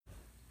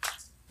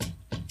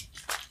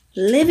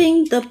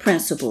Living the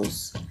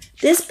Principles.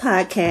 This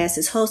podcast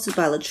is hosted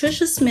by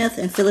Latricia Smith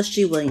and Phyllis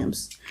G.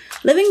 Williams.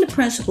 Living the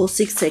Principles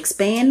seeks to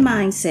expand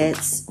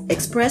mindsets,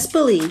 express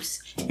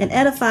beliefs, and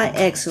edify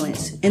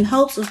excellence in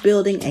hopes of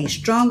building a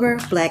stronger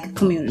Black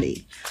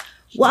community.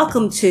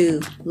 Welcome to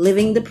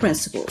Living the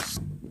Principles.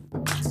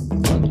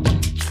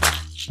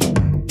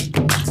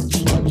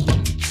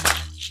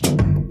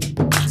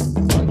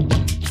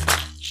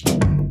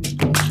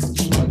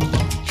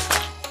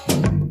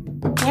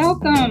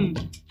 Welcome.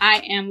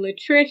 I am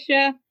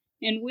Latricia,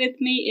 and with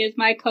me is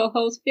my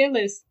co-host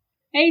Phyllis.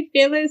 Hey,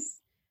 Phyllis.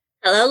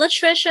 Hello,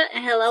 Latricia,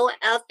 and hello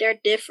out there,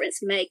 difference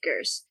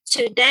makers.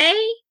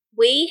 Today,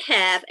 we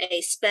have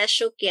a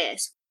special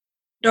guest,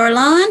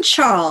 Dorlan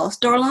Charles.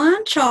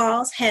 Dorlan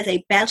Charles has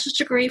a bachelor's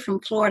degree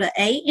from Florida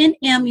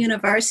A&M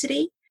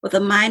University with a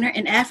minor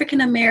in African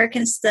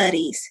American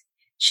Studies.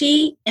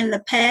 She, in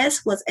the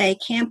past, was a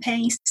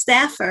campaign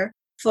staffer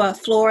for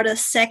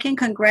Florida's 2nd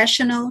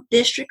Congressional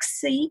District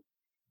seat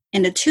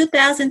in the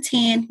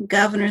 2010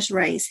 governor's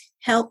race,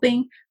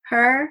 helping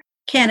her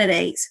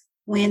candidates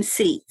win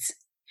seats.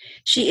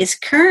 She is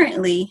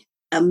currently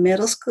a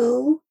middle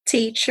school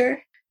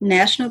teacher,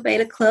 National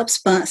Beta Club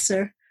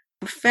sponsor,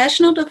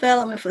 professional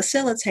development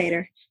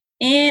facilitator,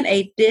 and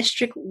a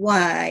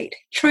district-wide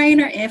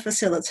trainer and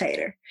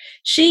facilitator.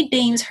 She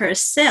deems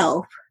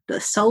herself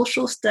the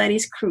social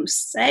studies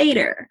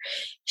crusader.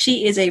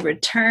 She is a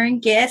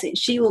return guest, and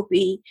she will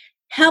be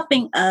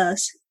helping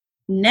us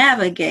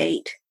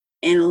navigate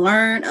and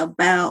learn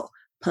about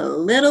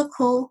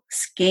political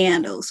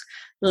scandals.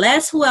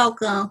 Let's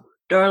welcome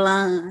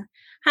Dorlan.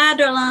 Hi,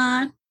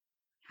 Dorlan.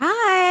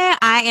 Hi,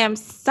 I am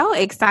so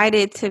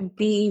excited to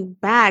be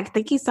back.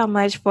 Thank you so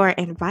much for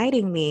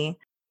inviting me.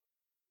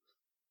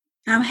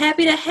 I'm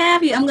happy to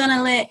have you. I'm going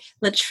to let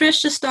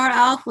Latricia start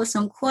off with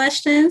some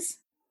questions.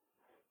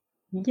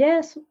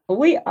 Yes,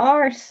 we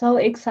are so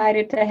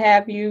excited to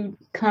have you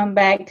come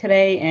back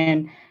today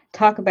and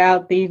talk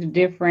about these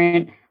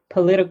different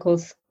political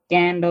scandals.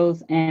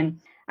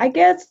 And I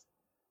guess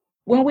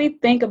when we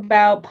think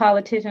about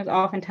politicians,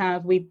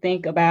 oftentimes we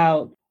think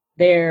about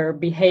their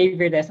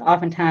behavior that's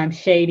oftentimes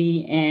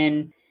shady,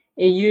 and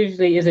it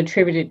usually is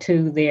attributed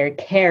to their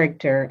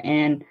character.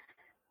 And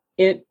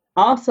it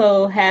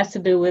also has to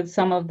do with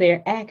some of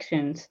their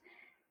actions.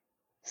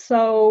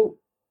 So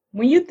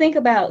when you think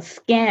about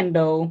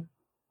scandal,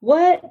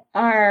 what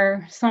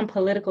are some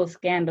political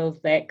scandals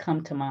that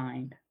come to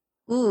mind?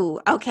 Ooh,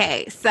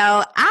 okay.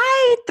 So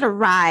I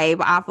thrive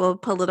off of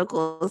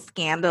political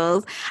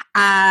scandals.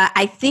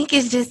 I think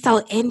it's just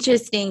so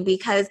interesting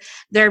because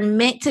they're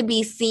meant to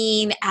be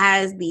seen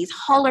as these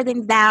holier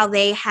than thou.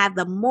 They have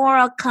the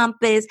moral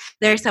compass.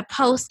 They're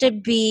supposed to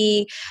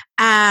be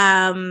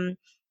the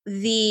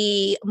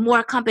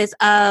moral compass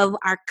of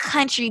our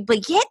country,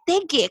 but yet they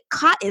get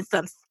caught in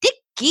some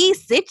sticky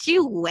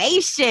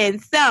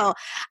situations. So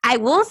I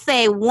will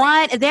say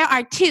there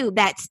are two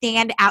that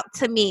stand out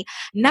to me.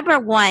 Number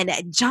one,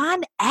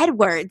 John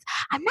Edwards.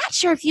 I'm not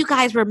sure if you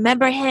guys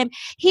remember him.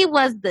 He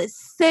was the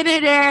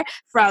senator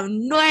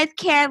from North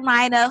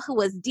Carolina who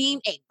was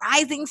deemed a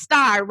rising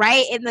star,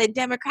 right, in the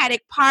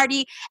Democratic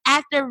Party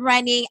after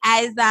running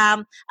as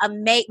a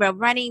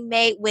running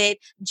mate with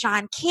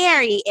John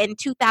Kerry in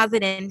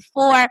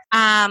 2004.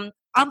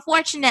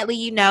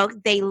 Unfortunately,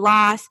 they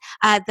lost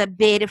the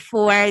bid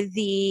for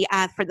the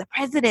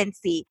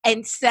presidency,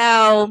 and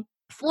so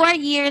 4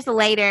 years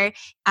later,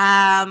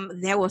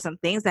 there were some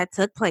things that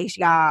took place,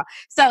 y'all.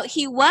 So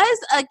he was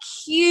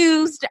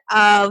accused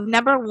of,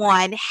 number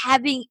one,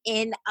 having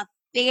an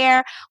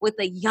affair with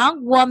a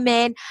young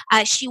woman.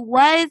 She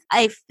was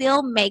a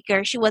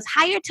filmmaker. She was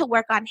hired to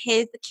work on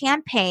his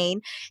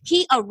campaign.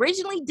 He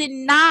originally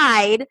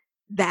denied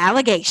the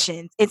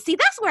allegations, and see,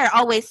 that's where it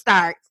always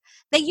starts.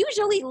 They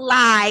usually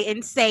lie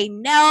and say,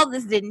 no,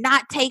 this did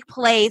not take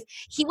place.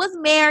 He was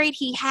married.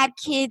 He had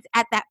kids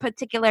at that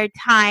particular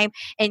time.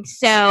 And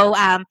so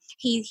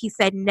he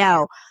said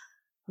no.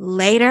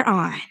 Later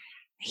on,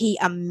 he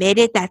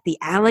admitted that the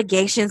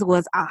allegations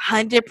was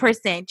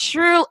 100%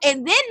 true.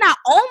 And then not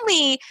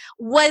only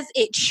was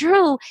it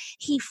true,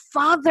 he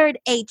fathered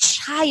a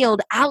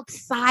child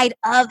outside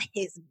of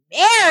his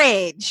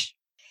marriage.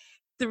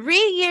 3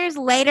 years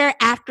later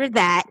after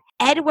that,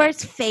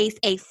 Edwards faced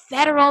a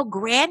federal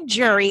grand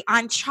jury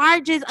on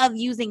charges of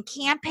using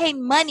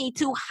campaign money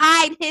to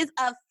hide his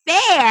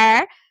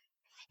affair.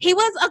 He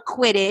was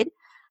acquitted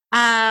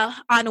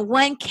on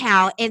one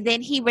count, and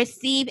then he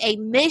received a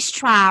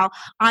mistrial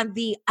on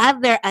the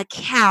other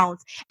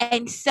accounts.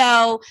 And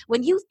so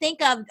when you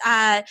think of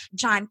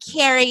John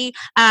Kerry,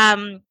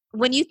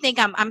 when you think,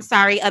 of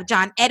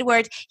John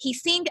Edwards, he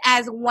seemed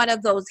as one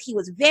of those. He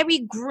was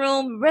very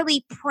groomed,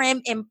 really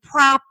prim and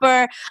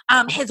proper.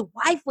 His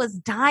wife was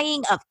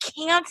dying of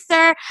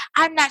cancer.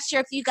 I'm not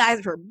sure if you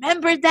guys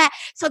remember that.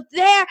 So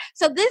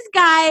this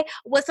guy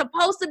was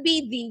supposed to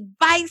be the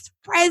vice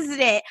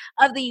president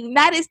of the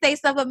United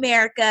States of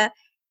America.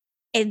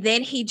 And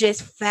then he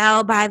just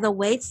fell by the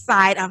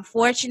wayside.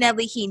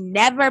 Unfortunately, he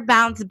never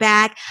bounced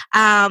back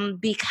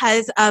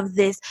because of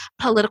this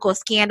political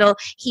scandal.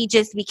 He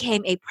just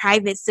became a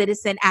private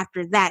citizen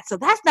after that. So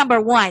that's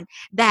number one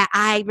that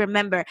I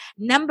remember.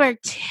 Number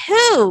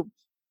two,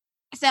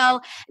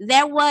 so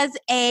there was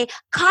a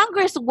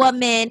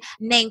congresswoman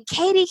named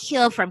Katie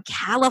Hill from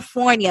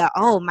California.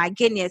 Oh my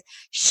goodness.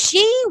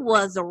 She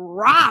was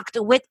rocked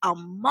with a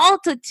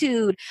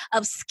multitude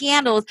of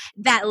scandals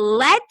that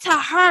led to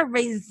her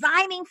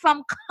resigning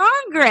from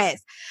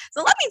Congress.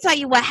 So let me tell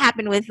you what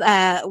happened with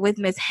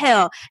Miss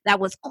Hill that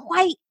was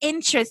quite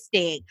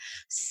interesting.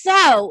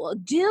 So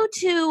due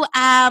to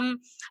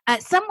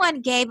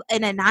someone gave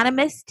an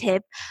anonymous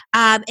tip,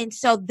 and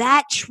so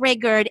that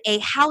triggered a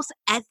House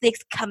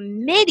Ethics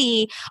Committee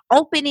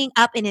opening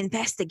up an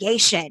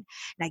investigation.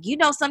 Now, you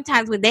know,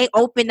 sometimes when they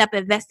open up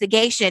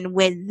investigation,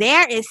 when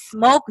there is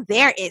smoke,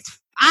 there is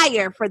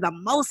fire for the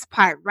most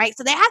part, right?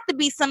 So there has to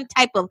be some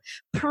type of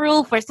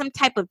proof or some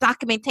type of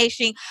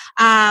documentation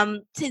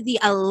to the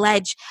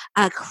alleged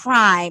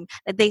crime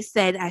that they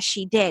said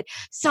she did.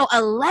 So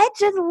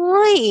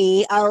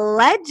allegedly,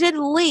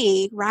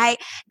 right?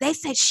 They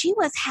said she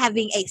was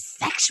having a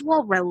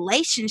sexual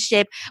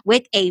relationship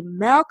with a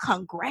male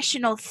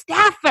congressional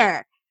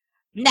staffer.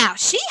 Now,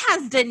 she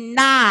has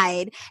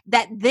denied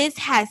that this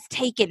has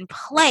taken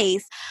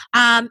place.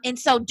 And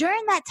so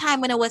during that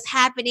time when it was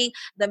happening,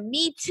 the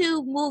Me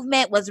Too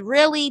movement was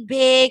really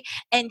big.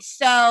 And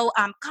so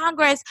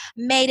Congress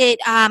made it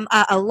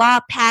a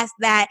law passed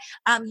that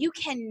you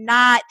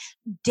cannot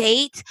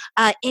date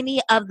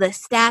any of the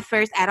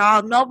staffers at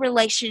all. No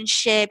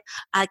relationship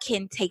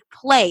can take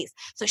place.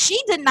 So she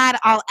denied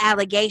all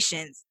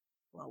allegations.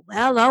 Oh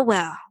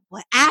well.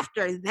 Well,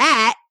 after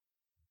that,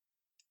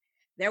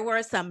 there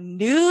were some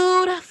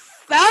nude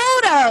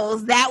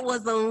photos that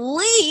was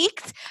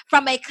leaked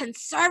from a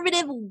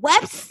conservative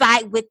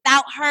website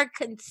without her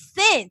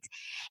consent.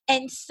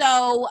 And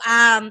so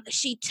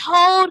she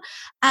told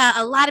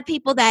a lot of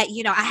people that,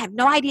 you know, I have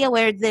no idea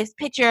where this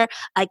picture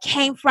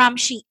came from.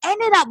 She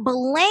ended up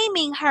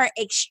blaming her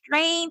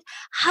estranged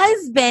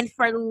husband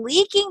for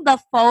leaking the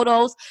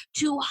photos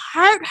to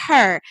hurt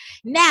her.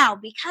 Now,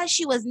 because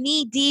she was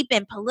knee deep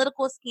in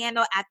political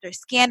scandal after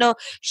scandal,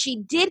 she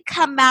did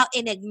come out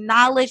and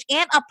acknowledge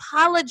and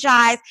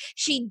apologize.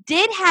 She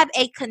did have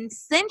a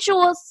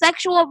consensual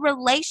sexual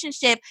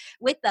relationship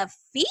with a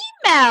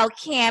female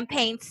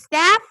campaign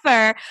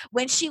staffer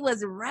when she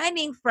was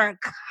running for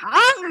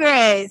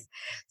Congress.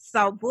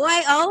 So boy,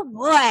 oh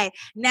boy.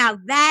 Now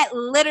that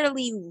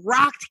literally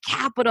rocked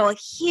Capitol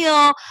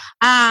Hill.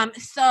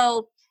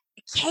 So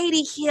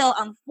Katie Hill,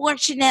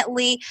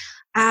 unfortunately,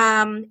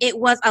 it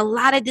was a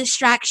lot of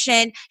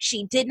distraction.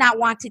 She did not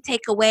want to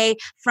take away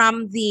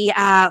from the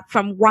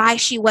from why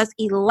she was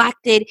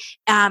elected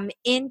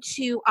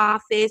into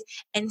office,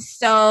 and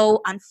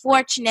so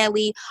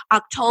unfortunately,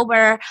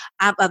 October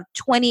of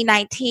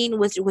 2019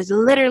 was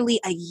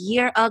literally a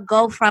year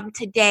ago from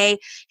today.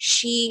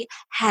 She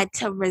had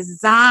to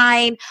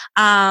resign.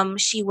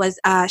 She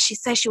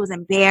said she was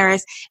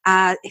embarrassed,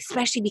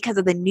 especially because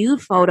of the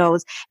nude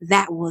photos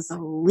that was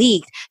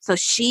leaked. So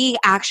she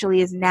actually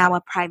is now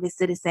a private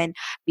citizen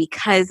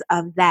because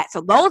of that.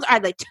 So those are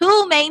the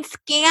two main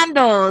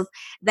scandals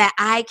that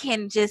I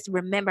can just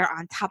remember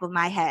on top of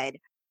my head.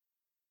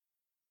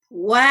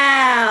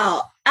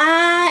 Wow.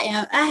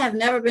 I have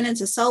never been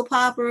into soap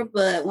opera,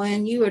 but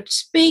when you were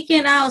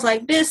speaking, I was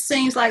like, this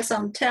seems like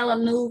some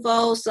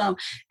Telenouveau, some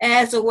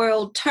As the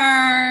World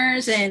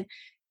Turns, and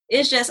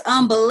it's just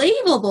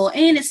unbelievable.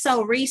 And it's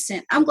so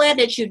recent. I'm glad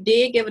that you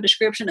did give a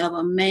description of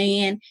a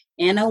man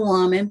and a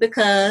woman,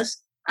 because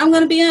I'm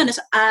going to be honest,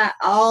 I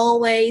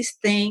always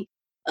think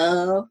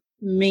of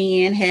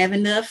men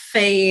having the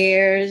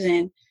affairs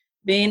and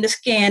being the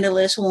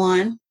scandalous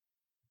one.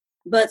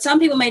 But some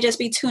people may just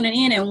be tuning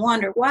in and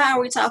wonder, why are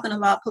we talking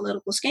about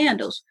political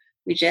scandals?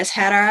 We just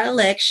had our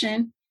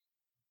election,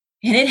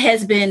 and it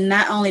has been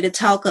not only the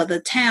talk of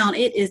the town,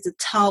 it is the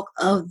talk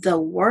of the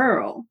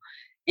world.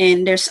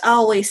 And there's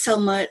always so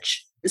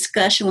much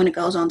discussion when it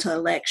goes on to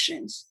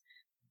elections.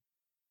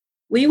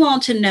 We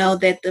want to know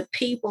that the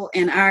people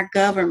in our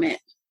government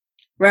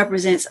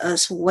represents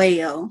us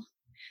well.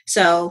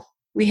 So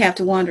we have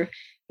to wonder,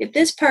 if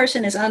this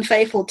person is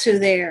unfaithful to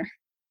their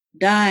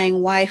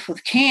dying wife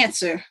with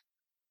cancer,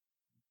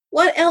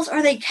 what else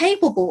are they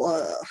capable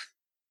of?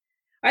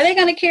 Are they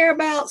going to care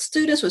about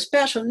students with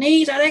special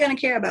needs? Are they going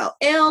to care about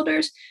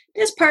elders?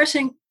 This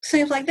person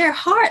seems like they're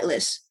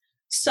heartless.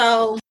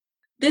 So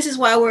this is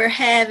why we're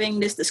having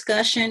this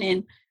discussion.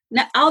 And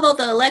now, although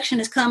the election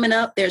is coming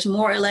up, there's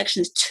more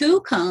elections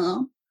to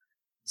come.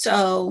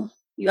 So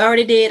you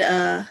already did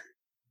a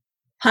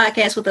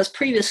podcast with us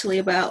previously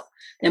about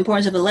the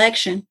importance of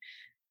election,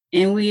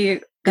 and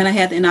we're going to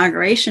have the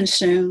inauguration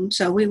soon.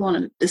 So we want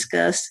to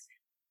discuss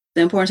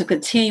the importance of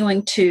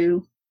continuing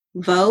to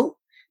vote,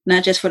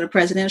 not just for the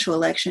presidential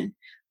election,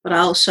 but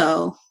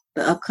also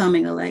the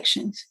upcoming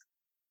elections.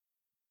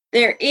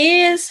 There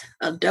is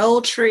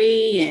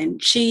adultery and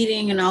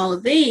cheating and all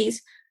of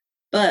these,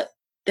 but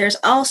there's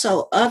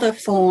also other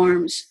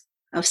forms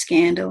of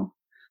scandal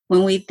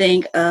when we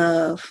think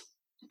of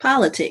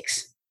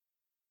politics.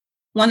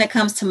 One that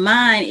comes to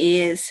mind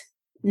is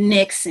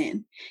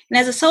Nixon. And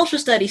as a social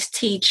studies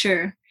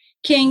teacher,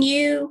 can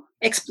you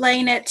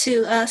explain that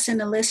to us and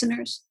the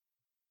listeners?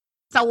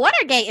 So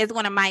Watergate is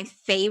one of my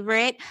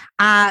favorite.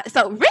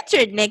 So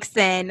Richard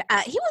Nixon,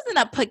 he was in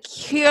a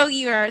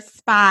peculiar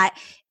spot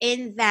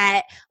in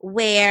that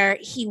where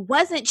he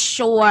wasn't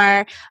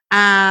sure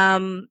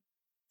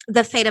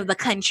the fate of the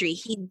country.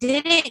 He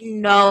didn't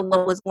know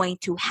what was going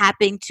to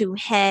happen to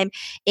him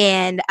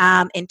and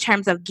in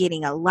terms of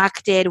getting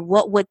elected.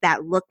 What would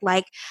that look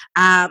like?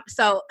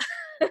 So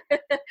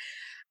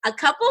a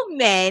couple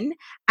men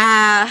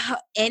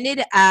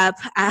ended up,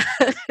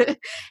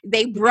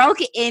 they broke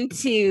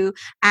into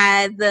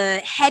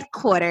the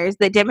headquarters,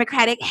 the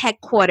Democratic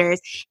headquarters,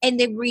 and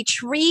they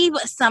retrieved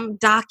some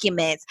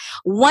documents.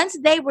 Once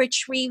they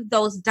retrieved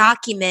those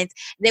documents,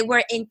 they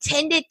were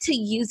intended to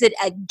use it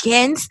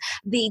against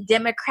the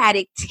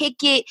Democratic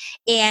ticket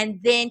and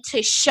then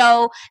to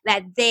show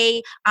that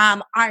they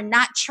are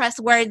not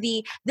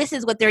trustworthy. This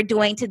is what they're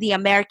doing to the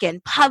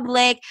American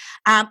public.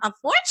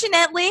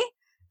 Unfortunately,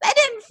 they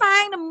didn't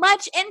find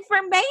much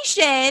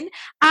information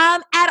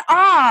at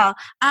all.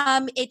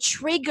 It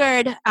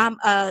triggered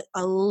a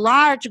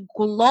large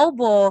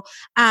global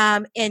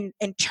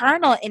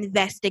internal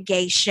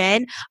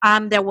investigation.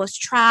 There was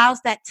trials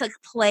that took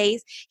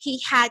place.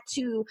 He had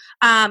to,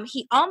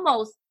 he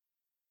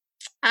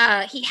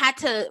had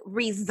to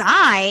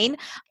resign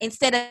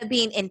instead of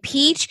being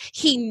impeached.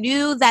 He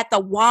knew that the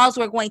walls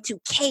were going to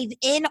cave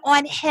in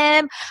on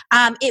him.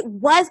 It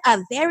was a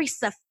very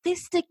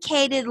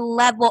sophisticated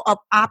level of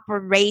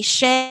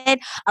operation.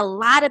 A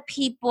lot of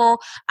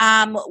people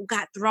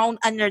got thrown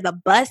under the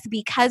bus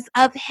because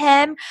of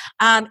him.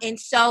 And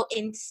so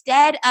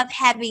instead of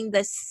having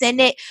the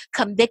Senate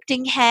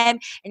convicting him,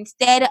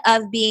 instead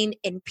of being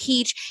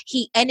impeached,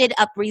 he ended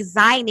up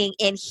resigning.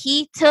 And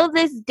he, till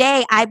this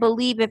day, I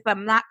believe, if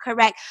I'm not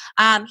correct,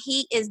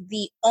 he is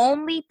the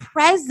only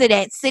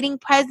sitting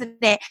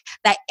president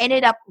that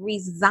ended up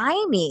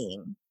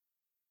resigning.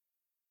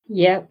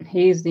 Yep,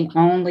 he's the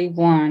only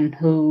one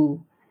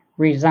who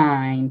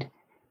resigned.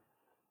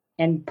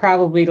 And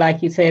probably,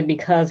 like you said,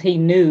 because he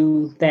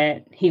knew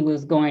that he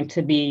was going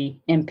to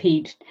be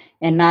impeached,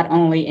 and not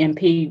only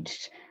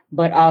impeached,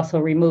 but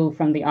also removed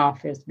from the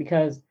office,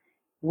 because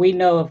we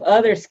know of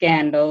other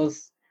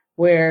scandals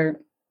where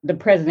the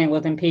president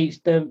was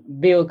impeached, the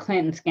Bill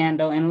Clinton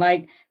scandal. And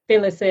like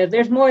Phyllis says,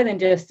 there's more than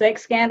just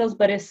sex scandals,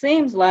 but it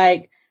seems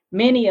like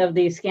many of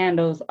these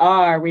scandals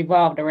are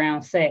revolved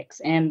around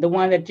sex. And the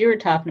one that you're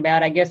talking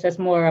about, I guess that's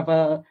more of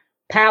a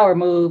power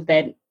move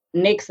that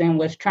Nixon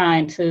was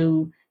trying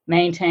to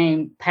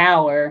maintain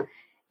power.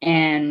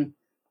 And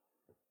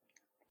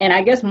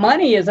I guess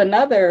money is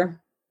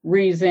another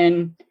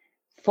reason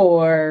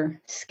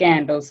for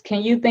scandals.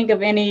 Can you think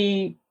of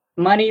any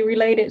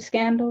money-related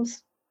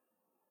scandals?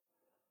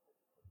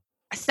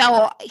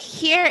 So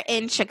here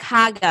in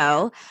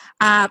Chicago,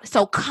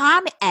 so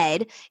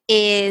ComEd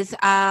is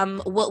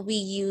what we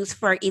use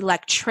for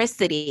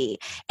electricity.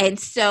 And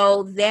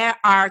so there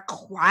are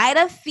quite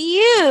a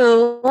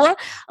few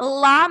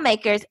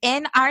lawmakers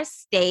in our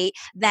state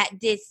that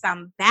did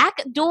some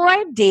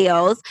backdoor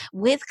deals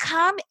with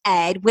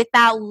ComEd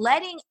without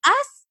letting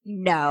us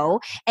know.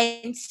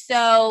 And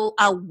so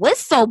a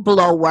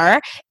whistleblower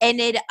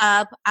ended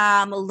up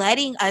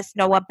letting us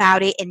know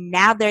about it. And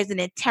now there's an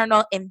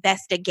internal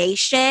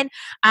investigation.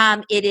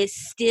 It is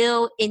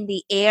still in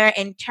the air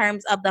in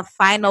terms of the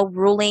final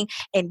ruling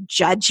and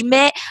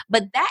judgment.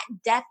 But that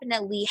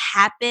definitely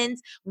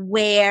happens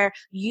where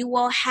you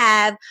will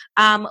have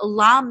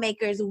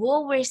lawmakers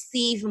will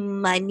receive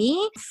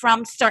money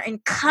from certain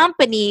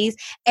companies.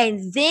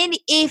 And then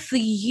if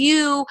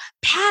you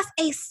pass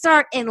a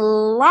certain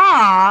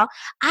law,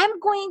 I'm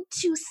going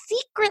to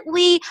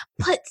secretly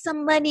put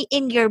some money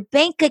in your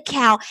bank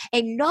account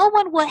and no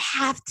one will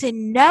have to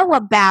know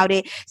about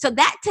it. So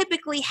that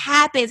typically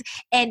happens.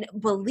 And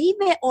believe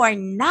it or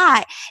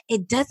not,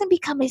 it doesn't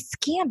become a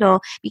scandal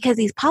because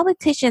these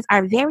politicians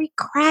are very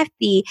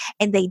crafty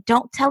and they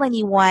don't tell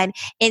anyone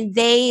and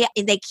they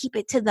keep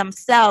it to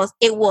themselves.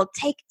 It will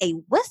take a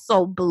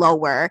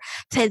whistleblower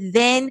to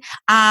then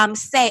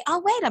say,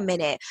 oh, wait a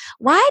minute,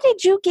 why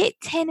did you get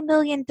 $10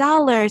 million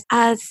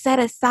set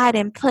aside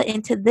and put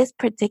into this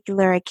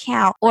particular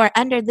account or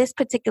under this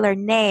particular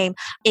name?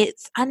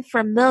 It's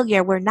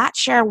unfamiliar. We're not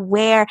sure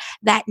where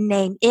that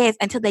name is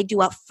until they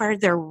do a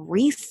further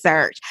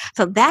research.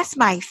 So that's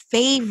my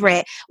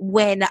favorite,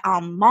 when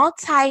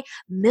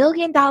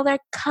multi-million-dollar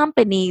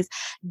companies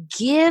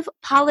give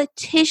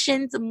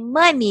politicians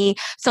money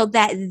so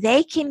that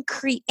they can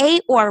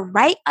create or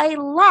write a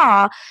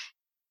law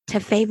to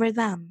favor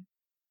them.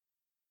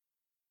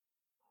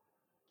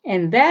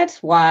 And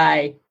that's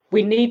why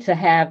we need to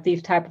have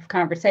these type of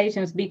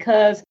conversations,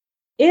 because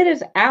it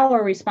is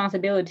our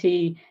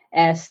responsibility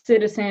as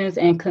citizens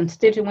and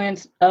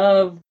constituents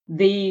of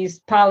these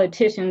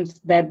politicians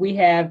that we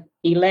have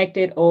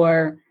elected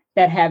or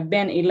that have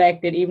been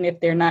elected, even if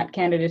they're not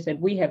candidates that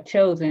we have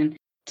chosen,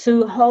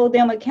 to hold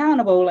them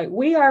accountable. Like,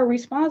 we are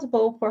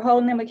responsible for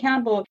holding them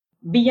accountable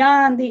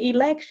beyond the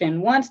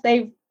election. Once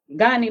they've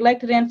gotten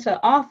elected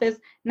into office,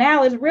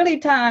 now it's really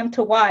time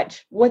to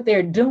watch what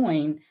they're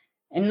doing,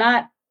 and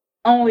not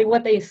only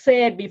what they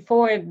said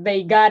before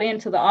they got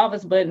into the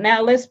office, but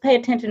now let's pay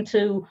attention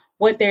to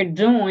what they're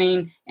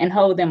doing and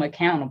hold them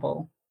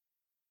accountable.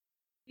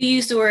 You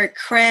used the word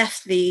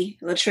crafty,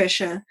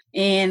 Latricia,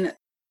 and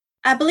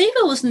I believe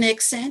it was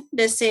Nixon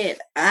that said,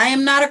 "I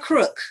am not a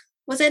crook."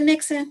 Was that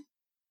Nixon?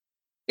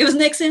 It was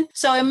Nixon.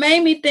 So it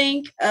made me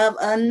think of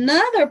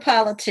another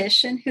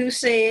politician who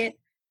said,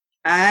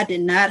 "I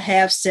did not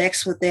have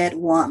sex with that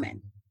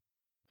woman,"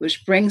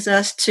 which brings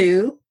us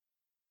to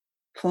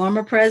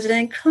former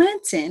President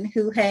Clinton,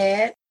 who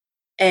had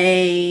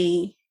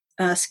a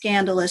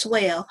scandal as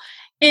well.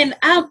 And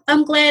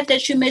I'm glad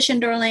that you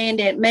mentioned, Darlene,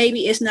 that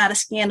maybe it's not a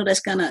scandal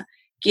that's going to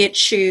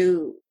get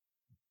you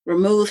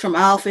removed from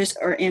office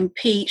or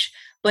impeached,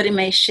 but it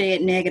may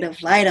shed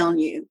negative light on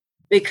you,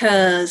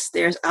 because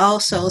there's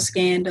also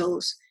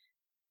scandals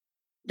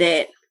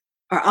that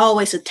are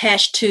always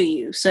attached to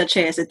you, such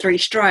as the 3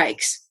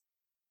 strikes.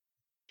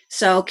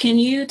 So can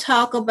you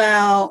talk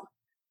about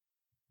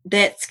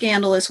that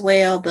scandal as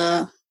well,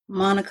 the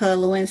Monica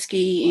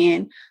Lewinsky,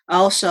 and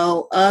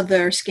also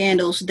other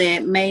scandals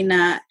that may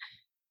not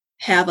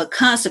have a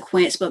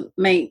consequence, but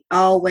may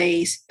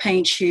always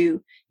paint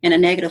you in a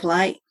negative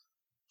light?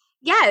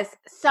 Yes.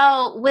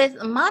 So with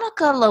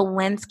Monica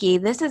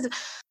Lewinsky, this is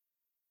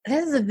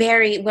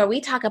very where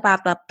we talk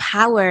about the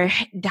power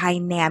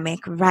dynamic,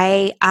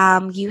 right?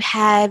 You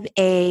have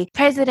a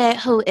president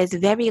who is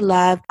very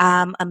loved.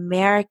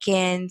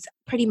 Americans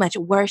pretty much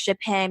worship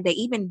him. They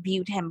even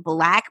viewed him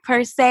black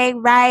per se,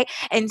 right?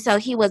 And so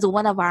he was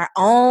one of our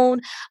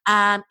own.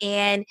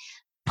 And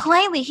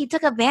plainly, he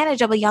took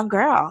advantage of a young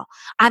girl.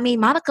 I mean,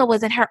 Monica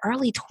was in her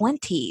early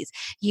 20s,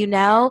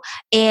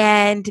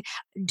 and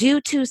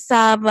due to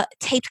some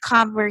taped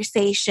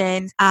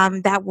conversations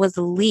that was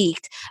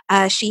leaked,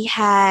 she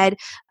had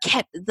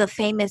kept the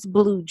famous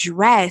blue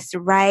dress,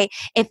 right?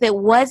 If it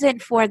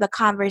wasn't for the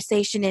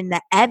conversation and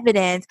the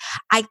evidence,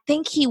 I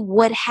think he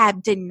would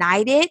have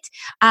denied it,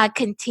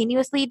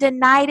 continuously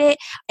denied it,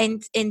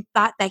 and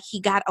thought that he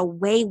got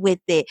away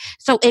with it.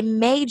 So it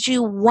made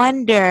you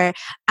wonder,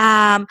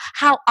 how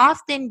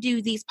often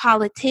do these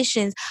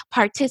politicians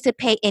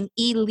participate in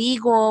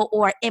illegal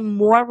or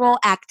immoral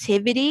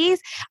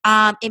activities?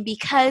 And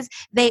because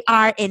they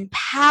are in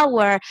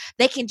power,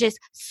 they can just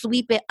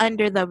sweep it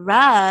under the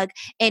rug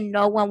and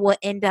no one will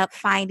end up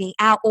finding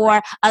out,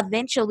 or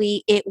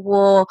eventually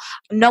no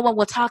one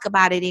will talk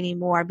about it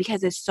anymore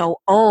because it's so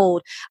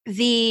old.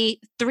 The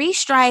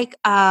 3-strike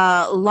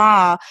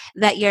law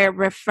that you're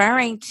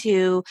referring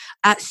to,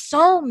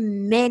 so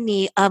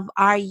many of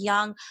our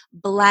young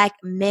Black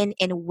men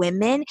and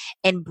women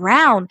and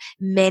brown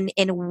men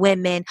and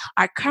women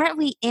are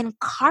currently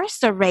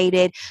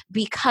incarcerated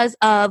because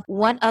of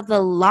one of the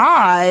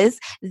laws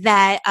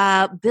that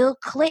Bill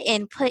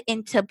Clinton put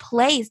into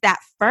place that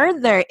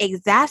further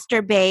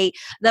exacerbate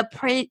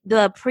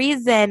the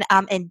prison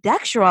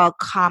industrial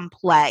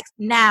complex.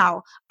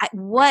 Now,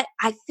 what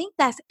I think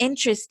that's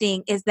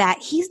interesting is that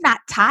he's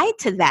not tied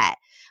to that.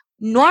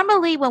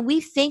 Normally, when we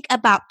think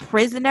about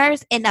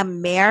prisoners in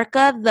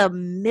America, the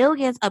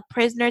millions of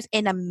prisoners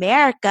in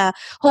America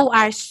who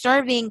are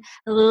serving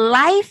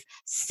life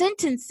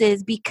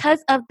sentences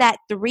because of that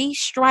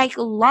 3-strike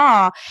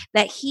law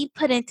that he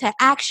put into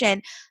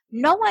action,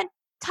 no one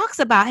talks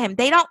about him.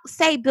 They don't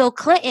say Bill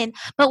Clinton,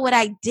 but what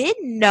I did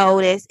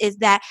notice is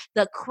that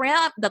the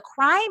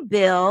crime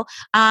bill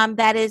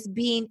that is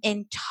being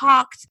in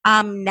talks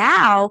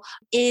now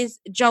is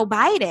Joe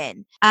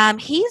Biden.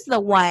 He's the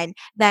one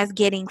that's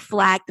getting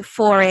flagged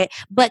for it,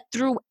 but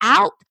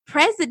throughout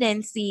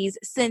presidencies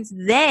since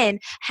then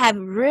have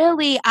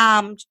really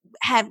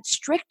have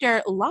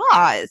stricter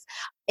laws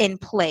in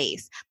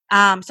place.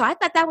 So I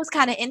thought that was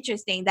kind of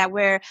interesting that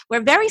we're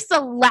very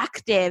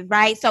selective,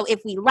 right? So if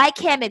we like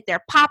him, if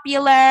they're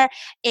popular,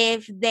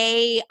 if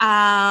they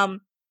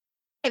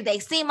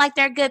seem like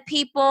they're good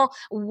people,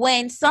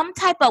 when some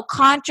type of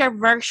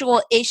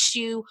controversial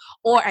issue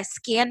or a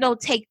scandal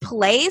take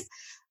place,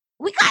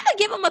 we gotta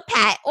give them a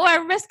pat or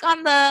a slap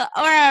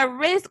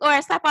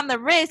on the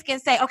wrist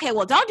and say, okay,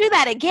 well, don't do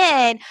that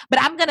again,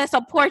 but I'm gonna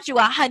support you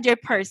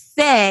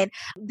 100%.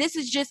 This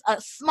is just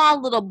a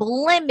small little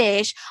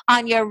blemish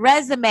on your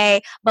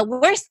resume, but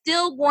we're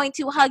still going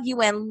to hug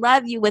you and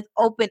love you with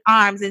open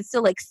arms and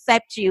still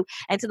accept you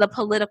into the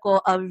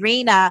political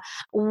arena.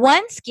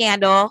 One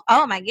scandal,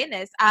 oh my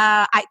goodness,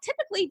 I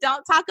typically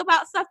don't talk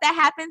about stuff that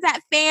happens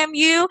at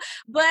FAMU,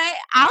 but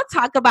I'll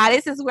talk about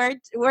it since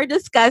we're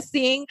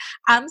discussing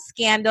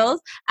scandals.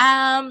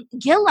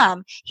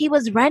 Gillum, he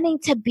was running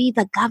to be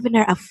the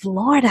governor of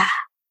Florida.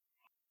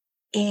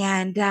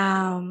 And,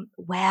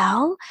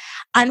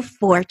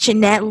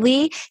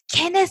 unfortunately,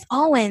 Candace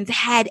Owens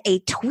had a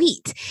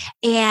tweet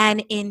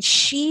and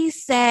she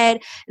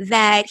said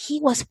that he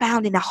was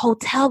found in a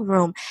hotel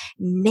room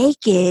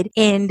naked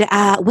and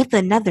with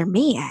another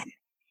man.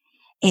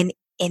 And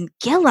and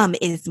Gillum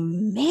is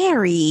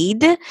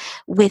married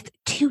with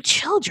 2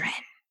 children.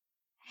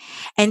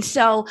 And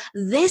so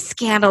this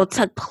scandal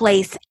took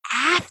place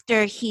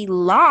after he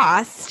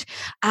lost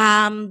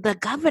the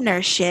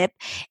governorship.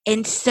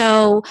 And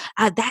so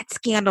that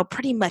scandal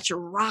pretty much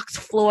rocked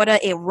Florida.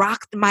 It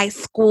rocked my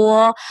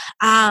school.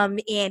 And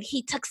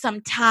he took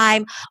some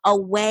time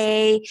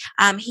away.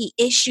 He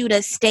issued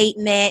a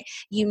statement,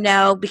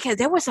 because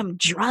there were some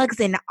drugs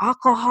and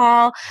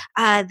alcohol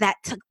that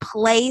took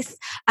place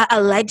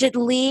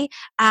allegedly.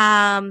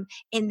 And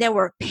there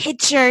were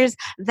pictures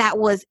that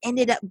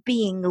ended up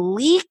being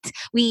leaked.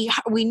 We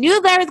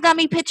knew there was going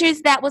to be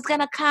pictures that was going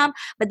to come,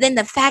 but then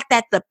the fact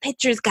that the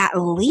pictures got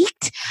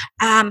leaked,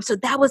 so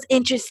that was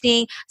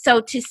interesting.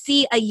 So to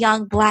see a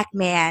young Black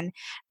man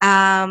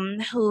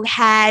who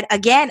had,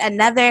 again,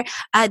 another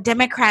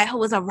Democrat who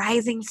was a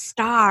rising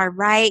star,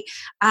 right,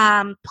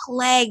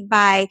 plagued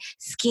by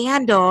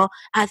scandal.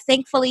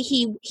 Thankfully,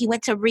 he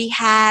went to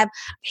rehab.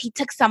 He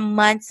took some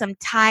months, some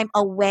time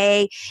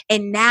away,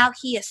 and now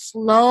he is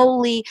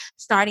slowly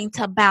starting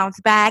to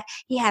bounce back.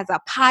 He has a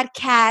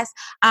podcast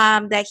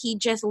that he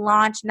just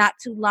launched not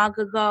too long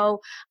ago.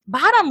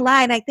 Bottom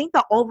line, I think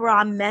the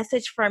overall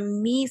message for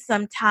me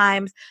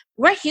sometimes,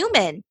 we're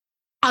human.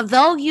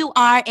 Although you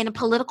are in a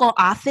political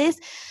office,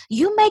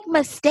 you make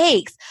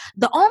mistakes.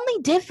 The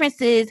only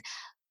difference is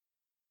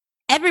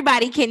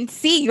everybody can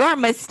see your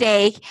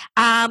mistake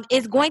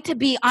is going to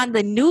be on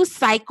the news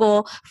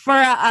cycle for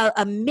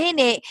a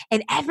minute,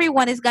 and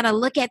everyone is going to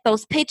look at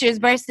those pictures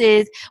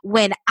versus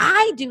when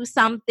I do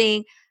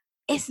something,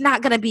 it's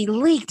not going to be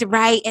leaked,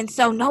 right? And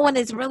so no one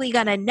is really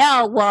going to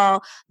know,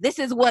 well, this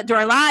is what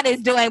Dorlan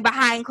is doing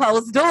behind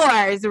closed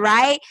doors,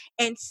 right?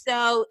 And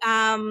so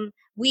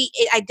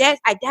I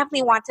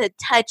definitely want to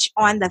touch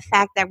on the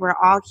fact that we're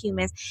all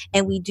humans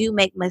and we do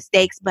make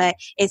mistakes, but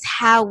it's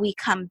how we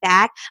come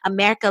back.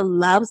 America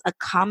loves a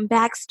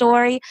comeback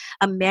story.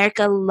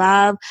 America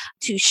loves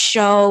to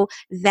show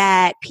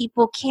that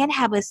people can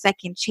have a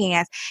second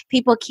chance.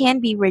 People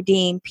can be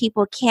redeemed.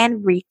 People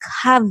can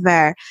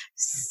recover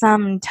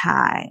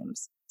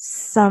sometimes.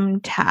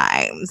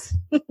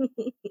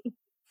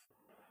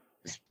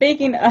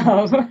 Speaking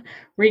of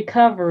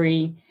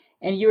recovery,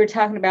 and you were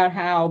talking about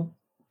how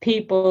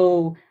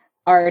people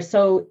are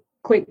so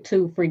quick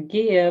to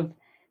forgive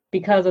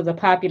because of the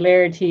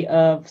popularity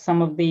of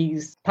some of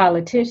these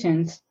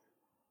politicians.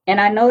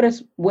 And I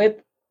noticed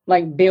with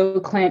like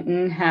Bill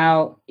Clinton,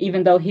 how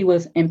even though he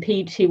was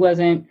impeached, he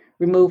wasn't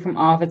removed from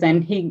office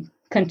and he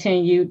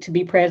continued to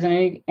be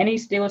president and he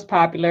still was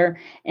popular.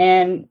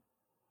 And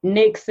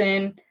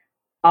Nixon,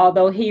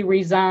 although he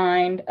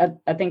resigned,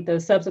 I think the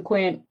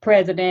subsequent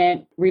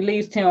president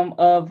released him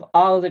of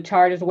all of the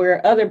charges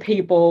where other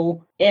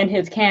people in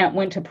his camp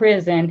went to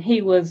prison.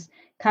 He was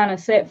kind of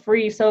set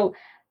free. So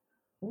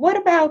what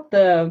about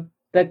the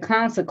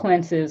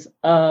consequences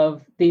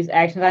of these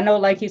actions? I know,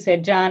 like you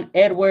said, John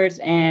Edwards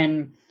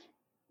and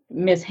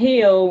Miss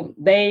Hill,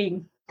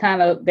 their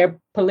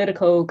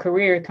political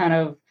career kind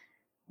of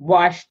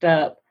washed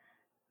up.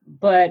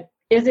 But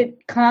is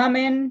it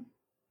common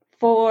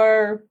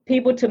for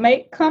people to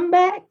make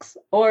comebacks,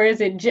 or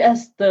is it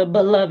just the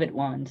beloved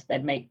ones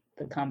that make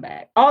the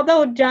comeback?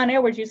 Although John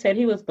Edwards, you said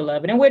he was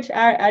beloved, in which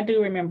I do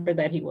remember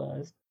that he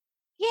was.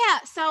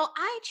 Yeah, so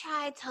I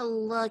tried to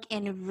look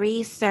and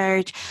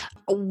research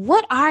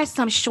what are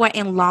some short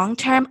and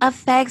long-term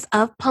effects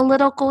of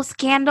political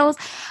scandals.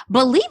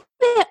 Believe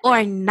it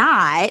or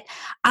not,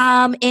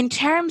 in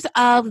terms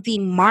of the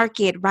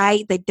market,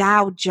 right, the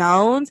Dow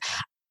Jones,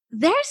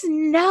 there's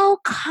no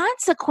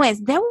consequence.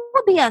 There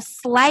will be a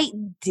slight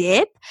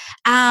dip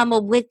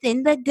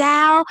within the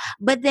Dow,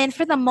 but then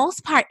for the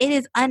most part, it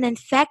is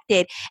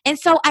uninfected. And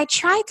so I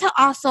tried to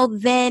also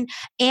then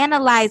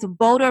analyze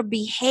voter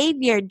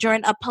behavior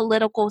during a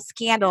political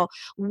scandal.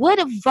 Would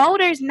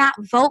voters not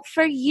vote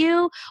for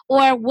you,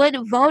 or would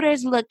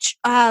voters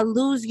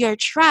lose your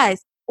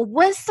trust?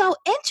 What's so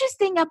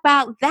interesting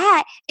about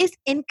that is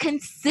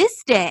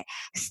inconsistent.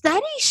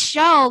 Studies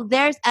show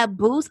there's a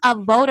boost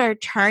of voter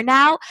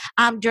turnout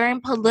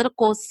during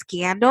political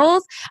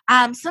scandals.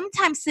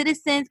 Sometimes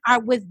citizens are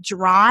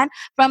withdrawn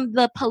from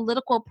the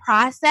political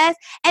process,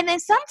 and then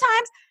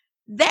sometimes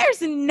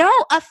there's no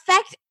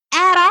effect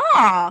at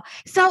all.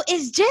 So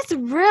it's just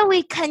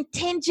really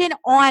contingent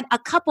on a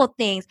couple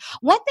things.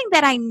 One thing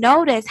that I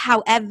noticed,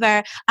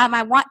 however,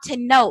 I want to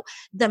note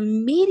the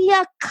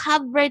media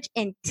coverage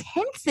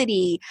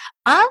intensity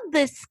of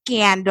the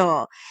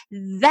scandal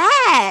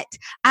that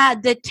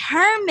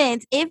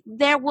determines if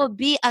there will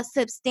be a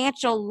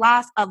substantial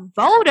loss of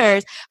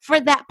voters for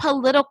that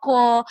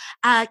political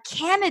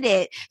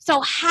candidate.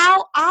 So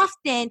how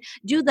often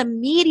do the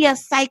media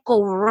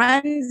cycle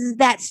runs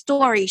that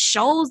story,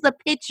 shows the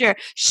picture,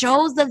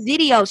 shows the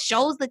video,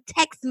 shows the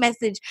text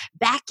message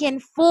back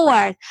and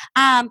forth?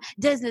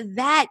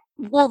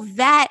 Will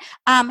that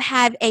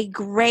have a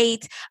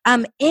great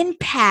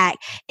impact?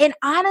 And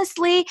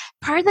honestly,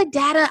 per the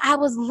data I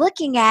was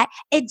looking at,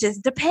 it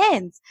just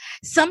depends.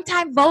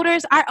 Sometimes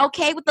voters are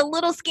okay with a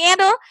little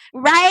scandal,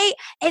 right?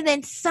 And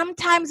then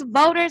sometimes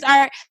voters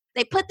are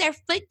They put their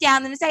foot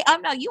down and say, oh,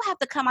 no, you have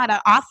to come out of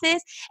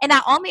office. And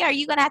not only are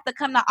you going to have to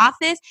come to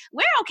office,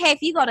 we're okay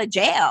if you go to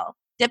jail,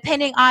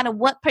 depending on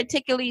what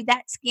particularly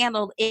that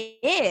scandal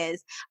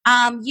is.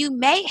 You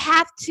may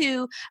have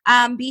to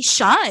be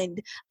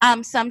shunned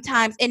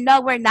sometimes. And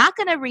no, we're not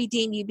going to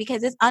redeem you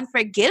because it's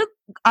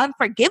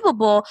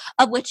unforgivable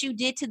of what you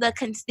did to the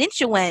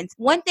constituents.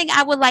 One thing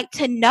I would like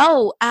to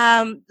know,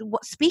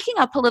 speaking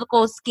of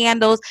political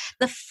scandals,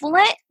 the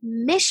Flint,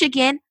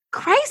 Michigan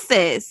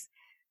crisis.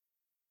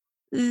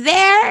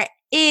 There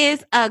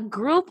is a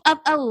group of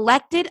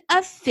elected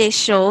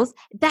officials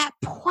that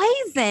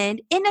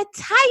poisoned an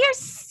entire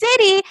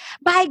city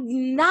by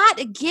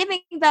not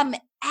giving them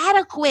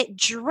adequate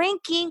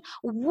drinking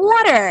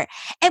water.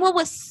 And what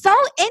was so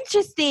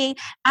interesting,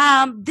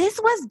 this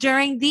was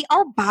during the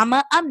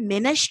Obama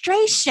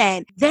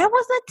administration. There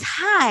was a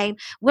time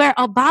where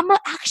Obama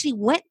actually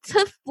went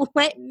to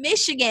Flint,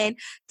 Michigan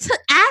to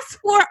ask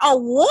for a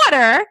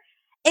water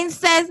and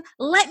says,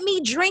 let me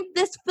drink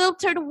this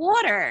filtered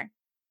water.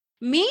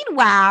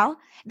 Meanwhile,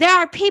 there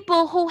are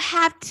people who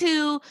have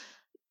to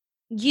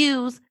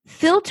use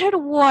filtered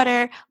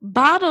water,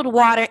 bottled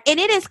water, and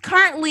it is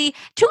currently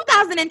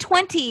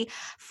 2020.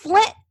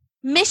 Flint,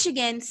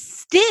 Michigan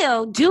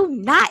still do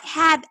not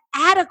have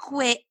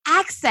adequate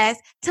access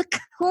to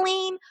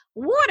clean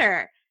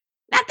water.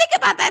 Now, think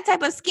about that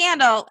type of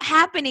scandal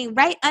happening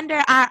right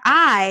under our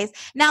eyes.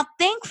 Now,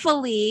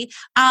 thankfully,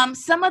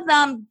 some of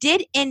them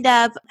did end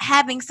up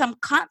having some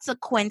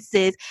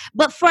consequences,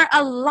 but for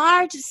a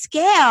large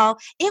scale,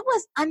 it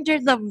was under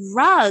the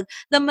rug.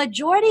 The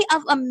majority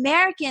of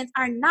Americans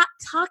are not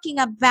talking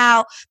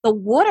about the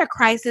water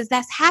crisis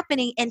that's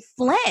happening in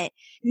Flint.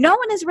 No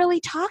one is really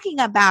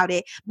talking about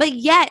it, but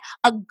yet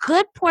a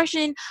good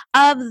portion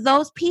of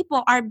those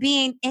people are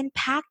being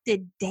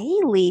impacted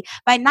daily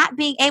by not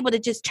being able to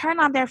just turn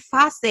on their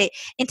faucet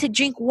and to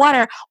drink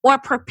water or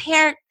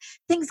prepare.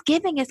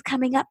 Thanksgiving is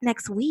coming up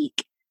next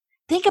week.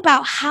 Think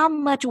about how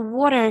much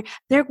water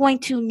they're going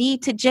to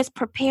need to just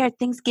prepare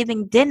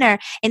Thanksgiving dinner,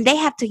 and they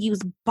have to use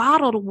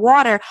bottled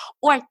water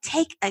or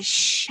take a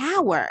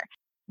shower.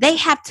 They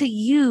have to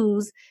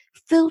use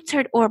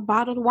filtered or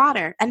bottled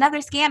water.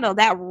 Another scandal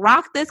that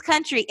rocked this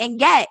country,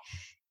 and yet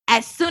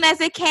as soon as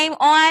it came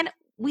on,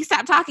 we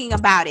stopped talking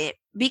about it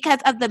because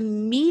of the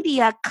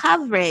media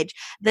coverage.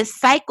 The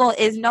cycle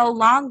is no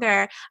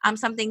longer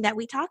something that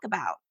we talk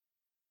about.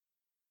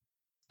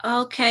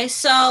 Okay,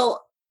 so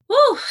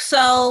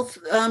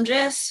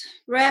just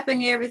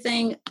wrapping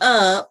everything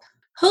up.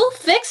 Who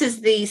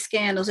fixes these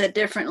scandals at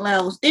different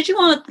levels? Did you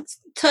want to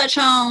touch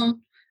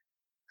on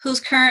who's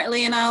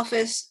currently in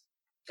office?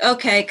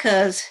 Okay,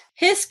 because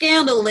his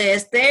scandal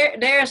list,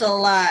 there's a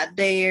lot.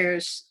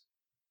 There's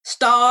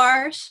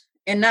stars,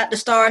 and not the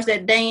stars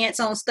that dance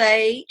on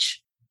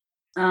stage.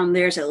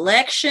 There's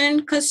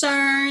election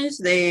concerns.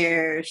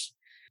 There's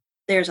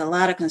a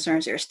lot of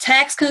concerns. There's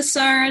tax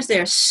concerns.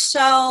 There's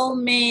so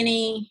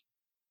many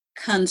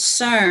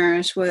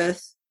concerns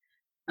with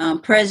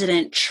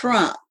President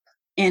Trump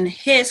and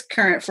his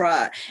current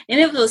fraud. And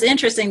it was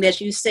interesting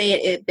that you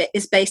said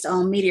it's based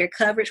on media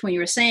coverage when you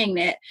were saying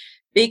that,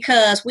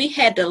 because we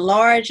had the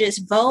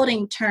largest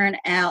voting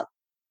turnout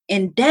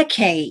in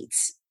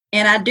decades.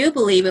 And I do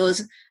believe it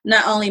was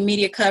not only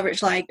media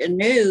coverage like the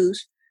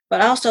news, but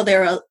also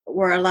there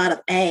were a lot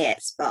of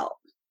ads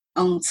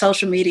on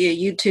social media,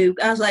 YouTube.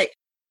 I was like,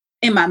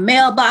 in my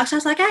mailbox, I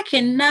was like, I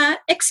cannot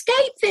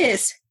escape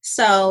this.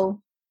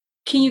 So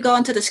can you go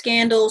into the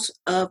scandals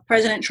of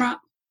President Trump?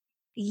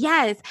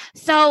 Yes.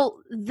 So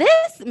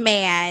this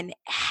man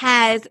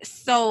has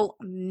so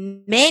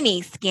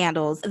many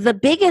scandals. The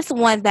biggest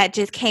one that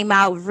just came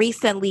out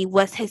recently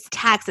was his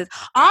taxes.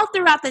 All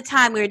throughout the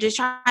time, we were just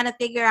trying to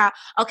figure out,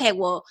 okay,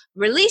 well,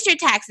 release your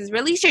taxes.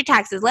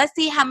 Let's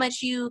see how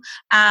much you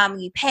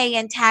pay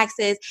in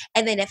taxes.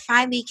 And then it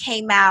finally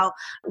came out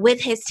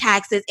with his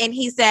taxes. And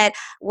he said,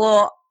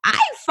 well, I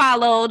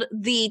followed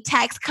the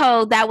tax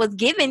code that was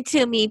given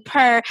to me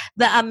per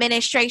the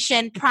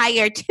administration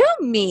prior to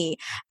me.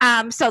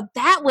 So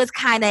that was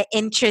kind of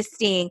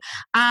interesting.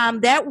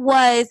 There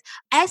was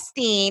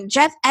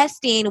Jeff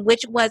Epstein,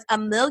 which was a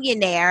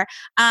millionaire.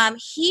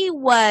 He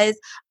was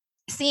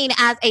seen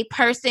as a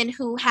person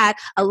who had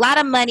a lot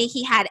of money.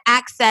 He had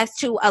access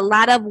to a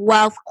lot of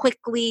wealth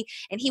quickly,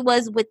 and he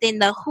was within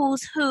the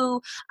who's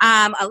who.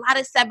 A lot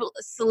of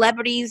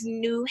celebrities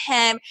knew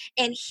him,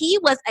 and he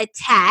was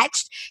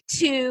attached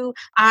to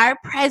our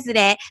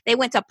president. They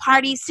went to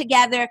parties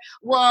together.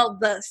 Well,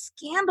 the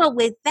scandal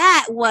with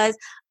that was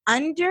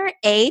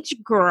underage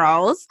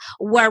girls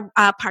were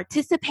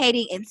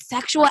participating in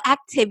sexual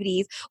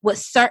activities with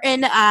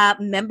certain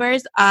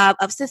members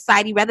of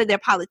society, whether they're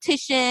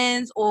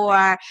politicians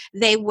or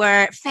they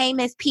were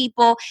famous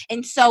people.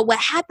 And so what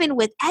happened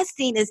with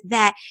Epstein is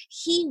that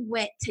he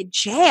went to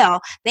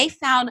jail. They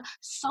found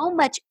so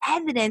much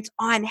evidence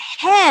on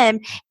him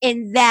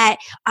in that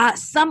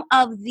some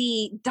of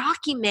the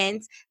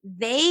documents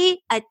they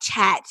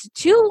attached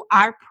to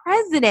our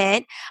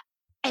president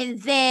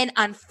And then,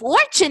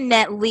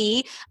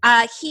 unfortunately,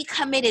 he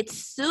committed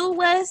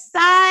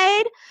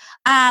suicide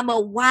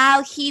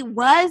while he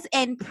was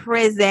in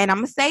prison. I'm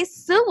going to say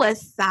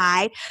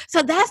suicide.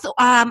 So that's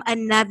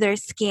another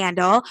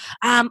scandal.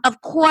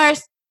 Of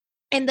course,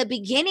 in the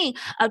beginning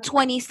of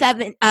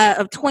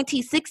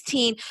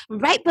 2016,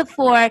 right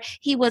before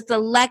he was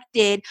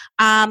elected,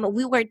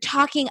 we were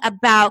talking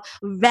about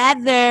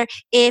rather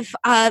if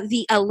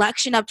the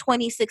election of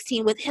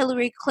 2016 with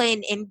Hillary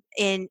Clinton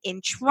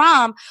in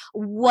Trump,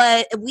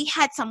 what we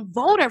had some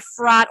voter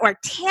fraud or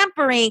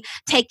tampering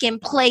taking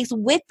place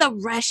with the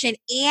Russian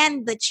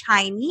and the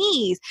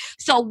Chinese.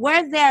 So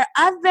were there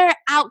other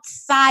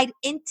outside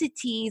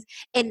entities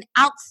and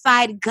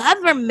outside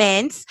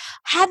governments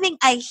having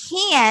a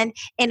hand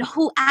and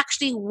who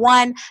actually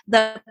won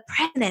the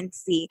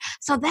presidency?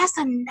 So that's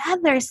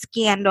another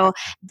scandal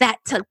that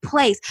took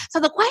place. So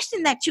the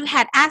question that you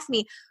had asked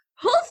me,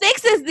 who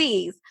fixes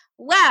these?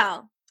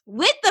 Well,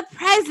 with the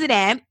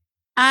president,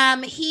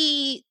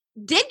 he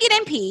did get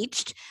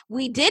impeached.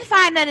 We did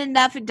find out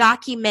enough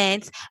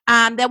documents.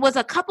 There was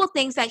a couple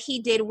things that he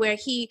did where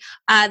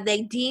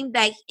they deemed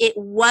that it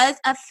was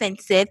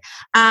offensive.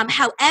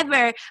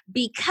 However,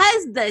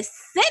 because the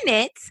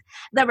Senate,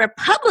 the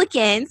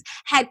Republicans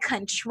had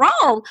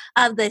control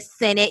of the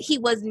Senate, he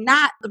was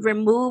not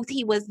removed.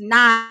 He was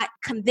not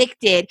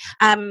convicted.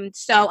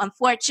 So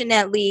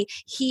unfortunately,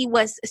 he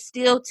was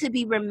still to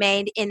be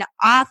remained in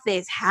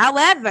office.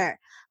 However,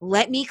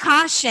 let me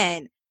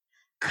caution,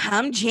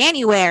 come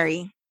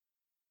January,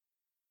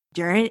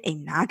 during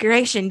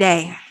Inauguration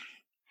Day,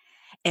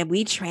 and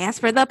we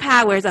transfer the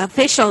powers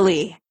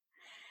officially,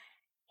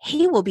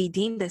 he will be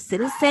deemed a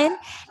citizen,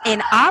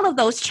 and all of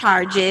those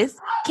charges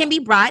can be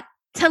brought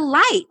to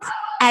light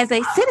as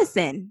a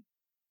citizen.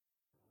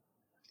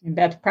 And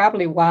that's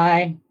probably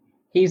why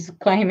he's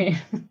claiming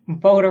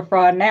voter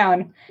fraud now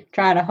and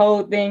trying to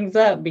hold things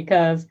up,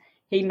 because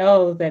he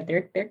knows that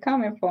they're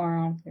coming for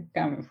him. They're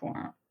coming for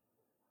him.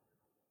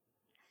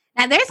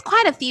 Now, there's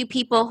quite a few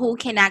people who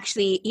can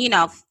actually,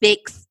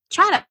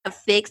 try to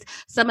fix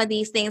some of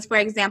these things. For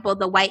example,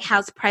 the White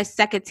House press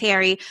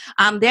secretary,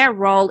 their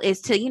role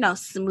is to,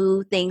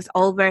 smooth things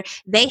over.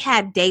 They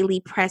have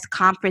daily press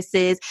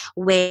conferences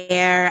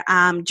where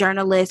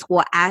journalists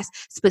will ask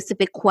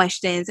specific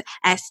questions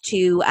as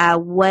to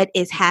what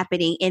is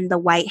happening in the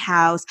White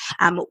House,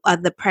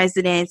 of the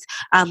president's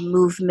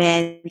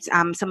movement,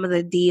 some of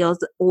the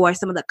deals or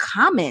some of the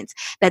comments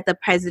that the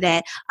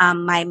president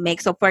might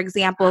make. So, for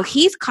example,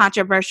 he's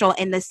controversial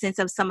in the sense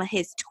of some of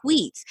his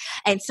tweets.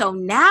 And so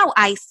now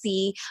I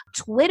see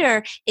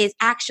Twitter is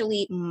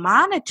actually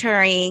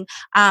monitoring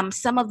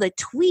some of the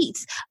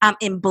tweets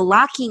and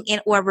blocking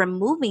it or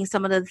removing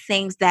some of the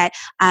things that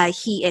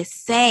he is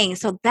saying.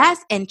 So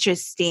that's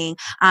interesting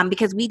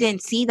because we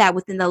didn't see that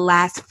within the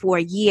last 4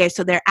 years.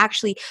 So they're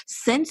actually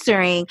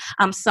censoring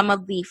some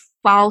of the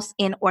false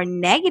and or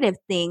negative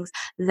things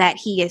that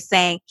he is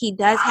saying. He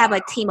does have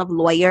a team of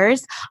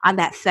lawyers on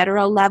that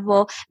federal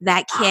level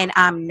that can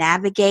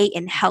navigate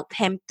and help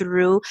him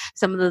through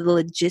some of the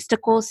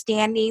logistical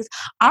standings.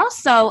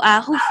 Also,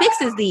 who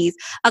fixes these?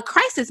 A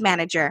crisis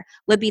manager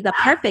would be the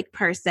perfect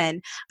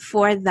person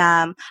for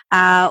them.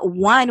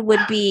 One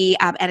would be,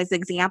 as an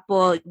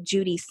example,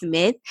 Judy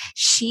Smith.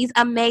 She's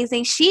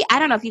amazing. I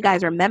don't know if you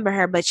guys remember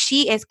her, but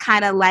she is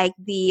kind of like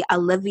the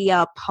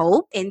Olivia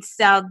Pope. And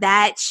so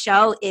that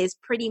show is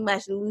pretty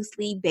much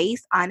loosely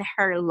based on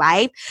her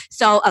life.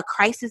 So a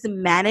crisis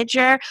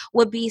manager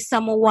would be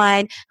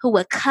someone who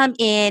would come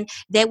in.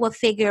 They will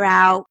figure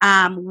out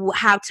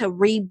how to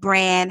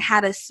rebrand,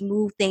 how to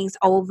smooth things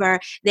over.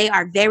 They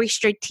are very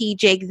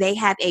strategic. They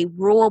have a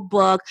rule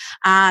book,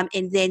 and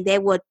then they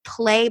would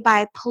play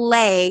by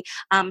play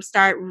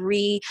start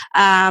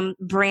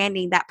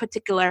branding that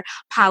particular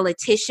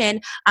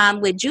politician.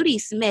 With Judy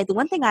Smith,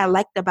 one thing I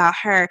liked about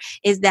her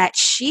is that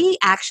she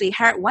actually,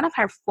 one of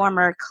her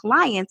former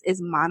clients is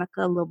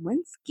Monica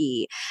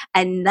Lewinsky.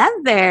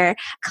 Another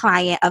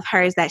client of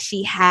hers that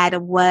she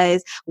had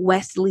was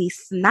Wesley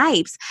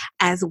Snipes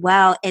as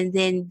well. And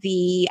then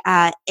the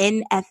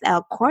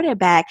NFL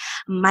quarterback,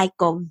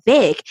 Michael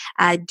Vick,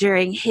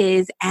 during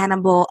his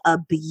animal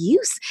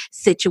abuse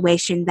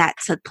situation that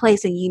took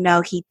place. And,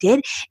 he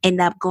did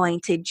end up going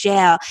to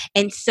jail.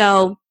 And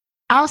so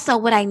also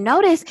what I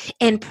noticed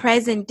in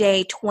present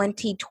day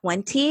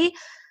 2020,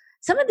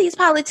 some of these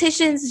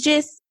politicians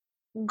just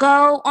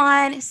go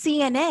on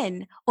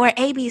CNN or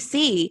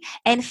ABC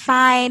and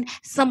find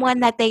someone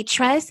that they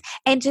trust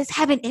and just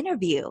have an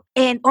interview,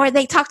 or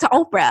they talk to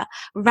Oprah,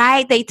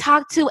 right? They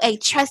talk to a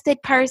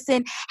trusted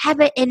person,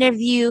 have an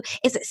interview.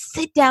 It's a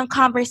sit down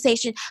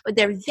conversation, but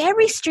they're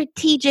very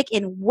strategic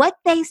in what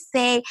they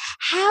say,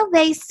 how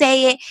they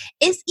say it.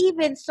 It's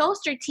even so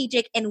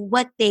strategic in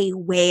what they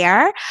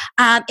wear.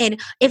 And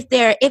if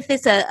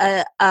it's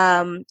a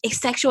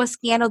sexual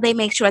scandal, they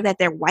make sure that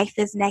their wife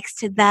is next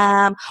to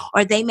them,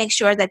 or they make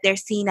sure that they're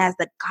seen as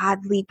the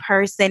godly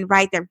person. person,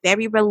 right? They're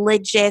very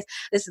religious.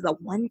 This is a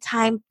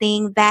one-time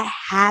thing that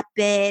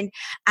happened.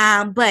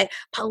 But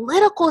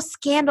political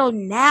scandal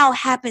now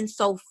happens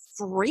so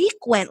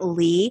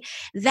frequently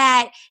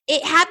that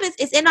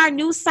it's in our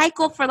news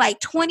cycle for like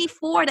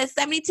 24 to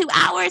 72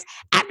 hours.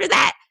 After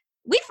that,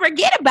 we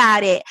forget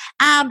about it.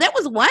 There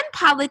was one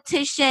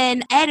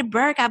politician, Ed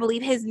Burke, I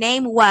believe his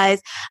name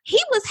was. He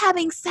was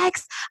having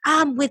sex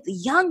with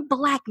young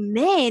Black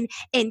men,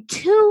 and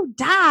 2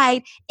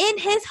 died in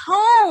his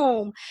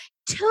home.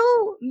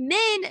 2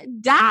 men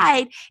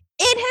died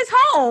in his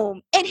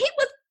home, and he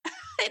was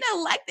an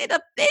elected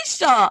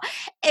official.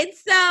 And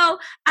so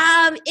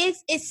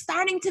it's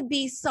starting to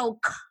be so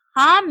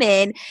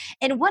common.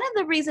 And one of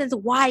the reasons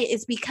why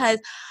is because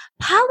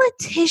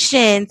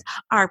politicians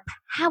are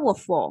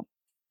powerful.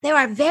 They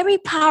are very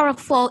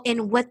powerful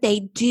in what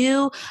they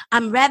do.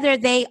 Whether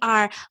they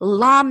are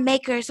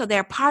lawmakers, so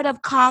they're part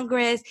of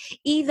Congress,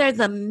 either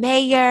the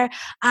mayor,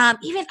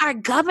 even our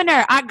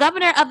governor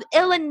of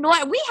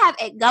Illinois. We have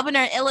a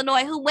governor in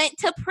Illinois who went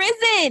to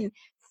prison,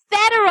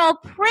 federal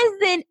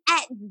prison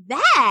at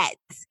that.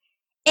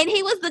 And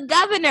he was the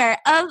governor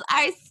of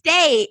our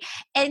state.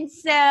 And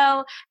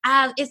so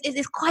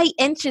it's quite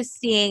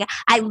interesting.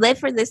 I live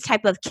for this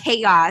type of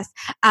chaos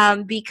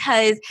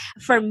because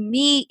for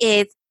me,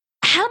 it's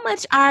how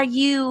much are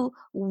you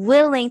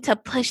willing to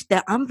push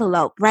the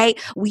envelope,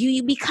 right?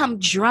 You become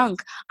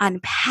drunk on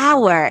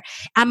power.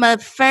 I'm going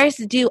to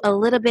first do a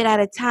little bit at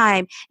a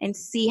time and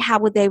see how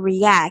would they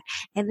react.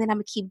 And then I'm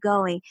going to keep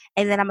going.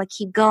 And then I'm going to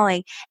keep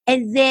going.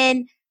 And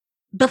then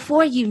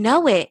before you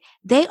know it,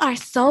 they are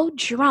so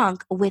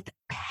drunk with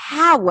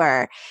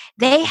power.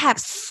 They have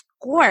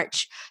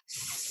scorched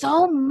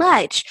so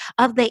much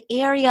of the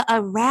area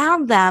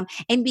around them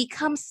and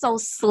become so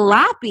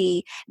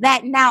sloppy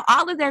that now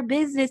all of their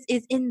business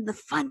is in the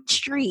front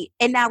street.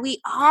 And now we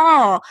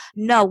all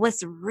know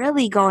what's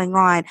really going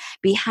on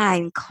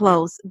behind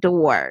closed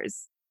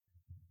doors.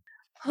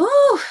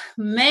 Oh,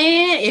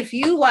 man, if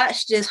you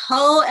watched this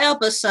whole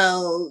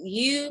episode,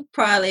 you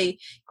probably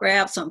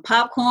grabbed some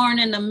popcorn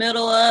in the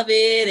middle of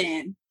it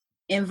and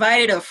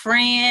invited a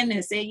friend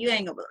and said, you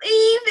ain't gonna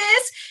believe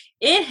this.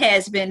 It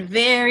has been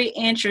very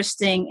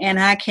interesting, and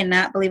I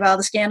cannot believe all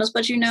the scandals,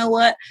 but you know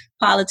what?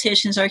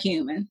 Politicians are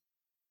human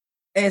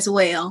as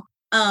well.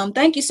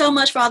 Thank you so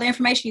much for all the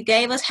information you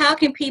gave us. How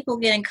can people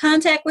get in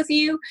contact with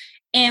you,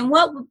 and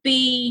what would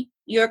be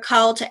your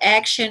call to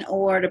action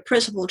or the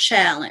principal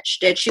challenge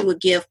that you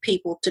would give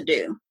people to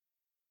do?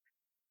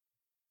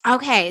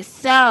 Okay,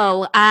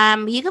 so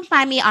you can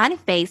find me on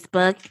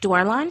Facebook,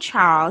 Dorlan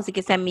Charles. You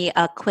can send me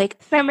a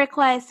quick friend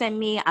request, send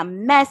me a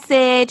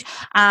message.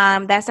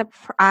 That's a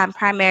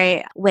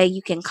primary way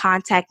you can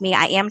contact me.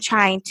 I'm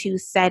trying to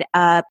set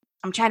up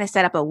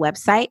a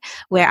website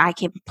where I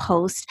can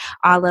post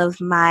all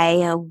of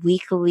my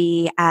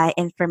weekly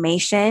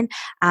information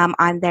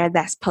on there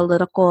that's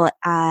political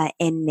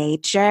in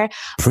nature.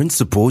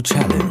 Principal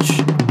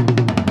challenge.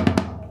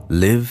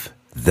 Live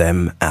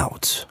them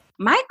out.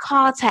 My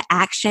call to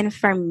action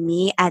for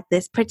me at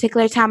this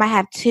particular time, I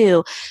have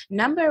 2.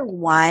 Number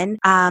 1,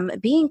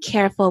 being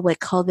careful with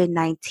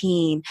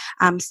COVID-19,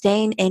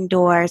 staying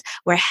indoors.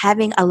 We're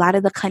having a lot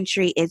of the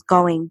country is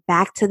going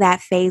back to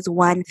that phase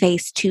 1,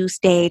 phase 2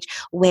 stage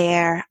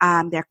where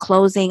they're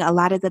closing a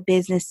lot of the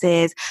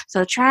businesses.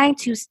 So trying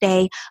to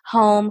stay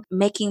home,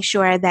 making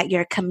sure that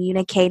you're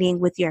communicating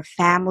with your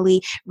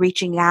family,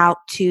 reaching out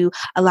to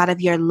a lot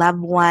of your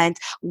loved ones.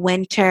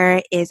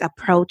 Winter is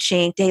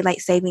approaching.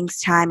 Daylight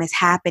savings time is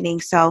happening.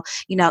 So,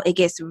 it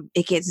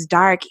gets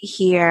dark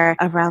here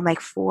around like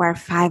 4 or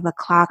 5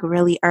 o'clock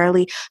really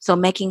early. So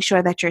making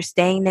sure that you're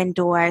staying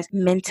indoors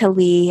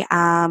mentally,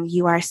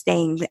 you are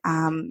staying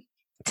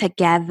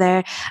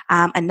together.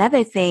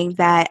 Another thing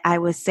that I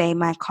would say,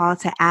 my call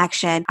to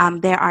action,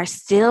 there are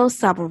still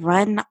some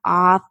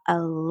runoff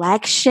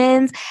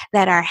elections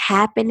that are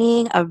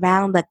happening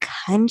around the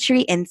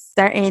country in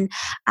certain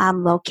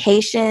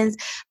locations.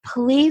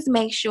 Please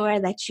make sure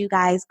that you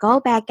guys go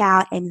back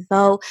out and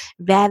vote,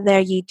 whether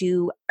you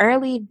do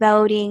early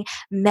voting,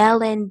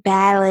 mail-in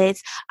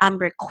ballots,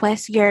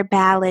 request your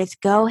ballots.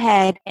 Go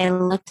ahead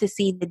and look to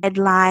see the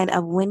deadline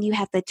of when you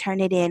have to turn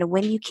it in,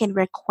 when you can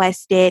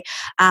request it.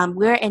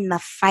 We're in the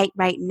fight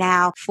right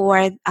now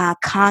for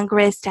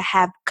Congress to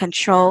have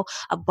control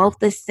of both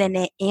the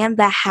Senate and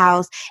the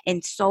House.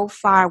 And so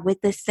far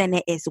with the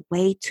Senate, is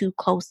way too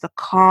close to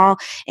call.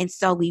 And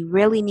so we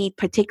really need,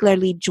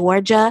 particularly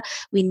Georgia,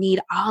 we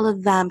need all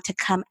of them to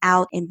come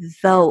out and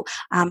vote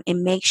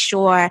and make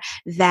sure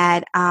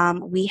that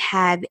we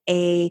have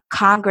a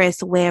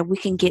Congress where we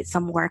can get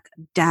some work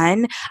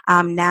done.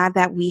 Now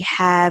that we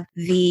have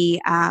the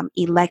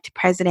elect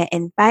president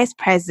and vice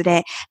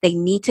president, they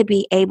need to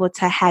be able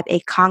to have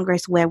a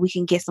Congress where we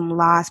can get some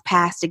laws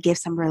passed to give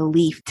some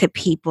relief to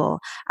people.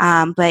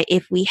 But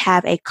if we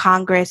have a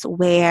Congress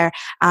where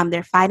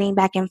they're fighting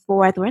back and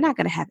forth, we're not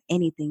going to have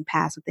anything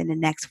passed within the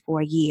next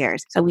 4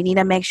 years. So we need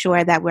to make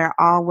sure that we're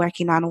all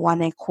working on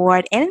one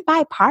accord and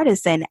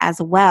bipartisan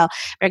as well.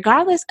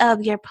 Regardless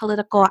of your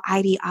political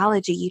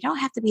ideology, ideology. You don't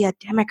have to be a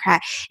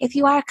Democrat. If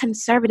you are a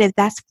conservative,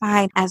 that's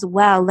fine as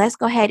well. Let's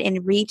go ahead and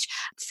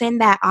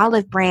send that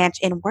olive branch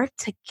and work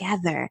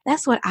together.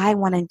 That's what I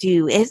want to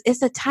do.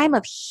 It's a time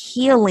of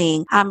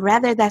healing,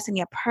 whether that's in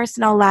your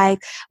personal life,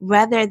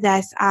 whether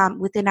that's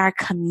within our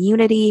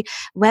community,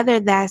 whether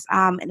that's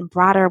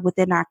broader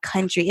within our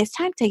country. It's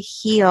time to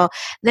heal.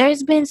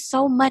 There's been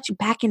so much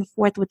back and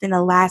forth within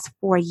the last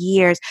 4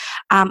 years.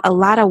 A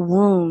lot of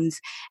wounds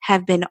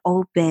have been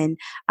open.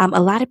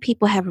 A lot of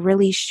people have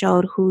really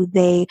showed who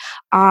they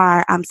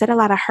are, said a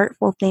lot of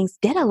hurtful things,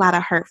 did a lot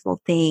of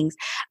hurtful things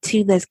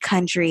to this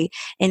country.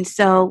 And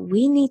so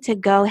we need to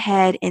go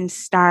ahead and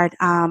start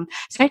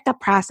the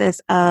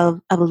process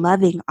of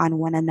loving on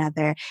one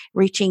another,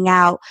 reaching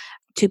out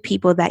to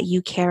people that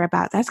you care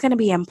about. That's going to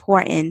be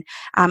important.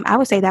 I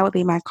would say that would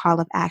be my call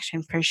of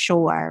action for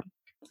sure.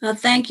 Well,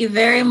 thank you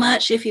very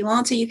much. If you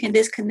want to, you can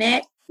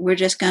disconnect. We're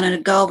just going to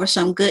go over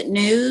some good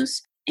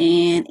news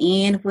and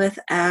end with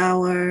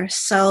our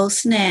soul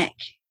snack.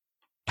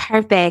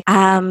 Perfect.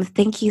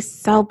 Thank you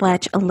so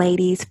much,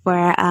 ladies,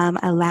 for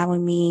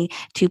allowing me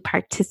to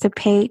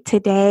participate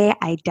today.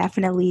 I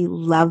definitely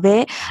love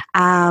it.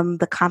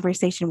 The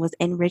conversation was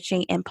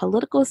enriching in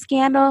political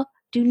scandal.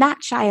 Do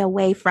not shy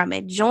away from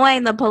it.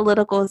 Join the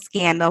political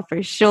scandal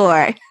for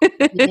sure.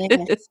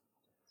 Yes.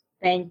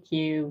 Thank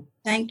you.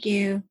 Thank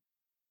you.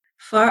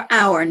 For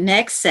our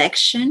next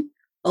section,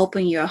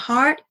 open your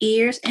heart,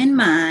 ears, and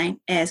mind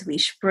as we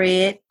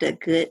spread the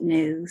good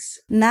news.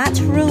 Not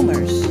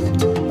rumors,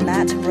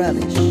 not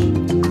rubbish.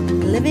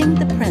 Living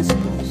the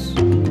principles,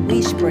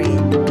 we spread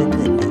the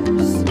good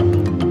news.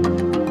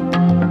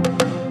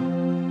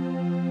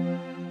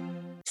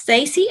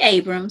 Stacey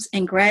Abrams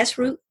and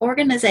grassroots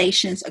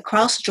organizations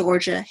across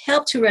Georgia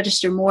helped to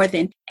register more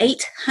than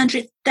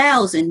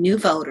 800,000 new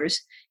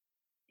voters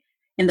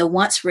in the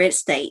once red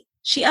state.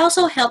 She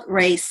also helped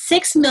raise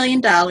 $6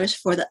 million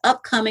for the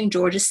upcoming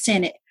Georgia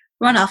Senate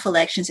runoff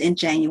elections in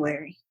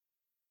January.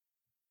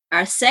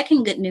 Our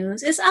second good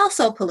news is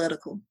also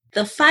political.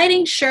 The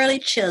Fighting Shirley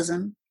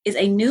Chisholm is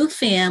a new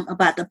film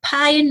about the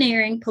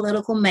pioneering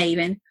political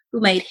maven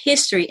who made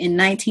history in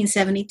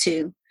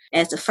 1972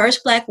 as the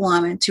first Black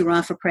woman to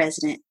run for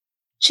president.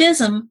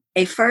 Chisholm,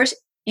 a first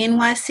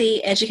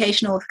NYC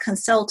educational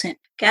consultant,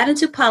 got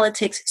into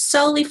politics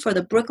solely for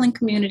the Brooklyn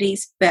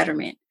community's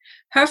betterment.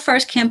 Her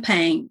first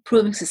campaign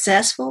proving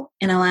successful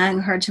in allowing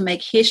her to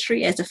make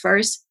history as the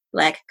first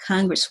Black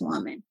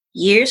congresswoman.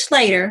 Years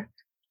later,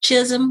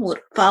 Chisholm would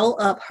follow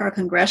up her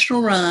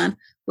congressional run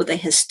with a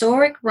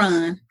historic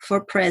run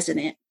for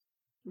president.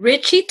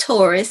 Richie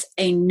Torres,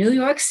 a New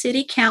York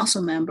City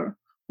council member,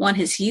 won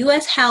his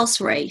U.S.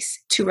 House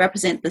race to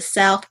represent the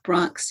South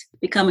Bronx,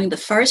 becoming the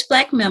first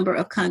Black member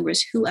of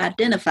Congress who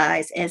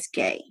identifies as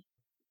gay.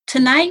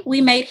 Tonight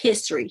we made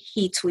history,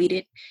 he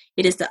tweeted.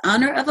 It is the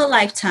honor of a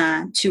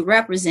lifetime to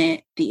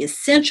represent the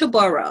essential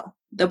borough,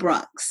 the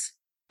Bronx.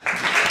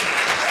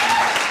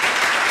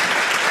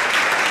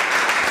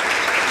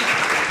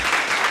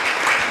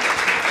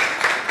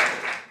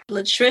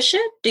 Latricia,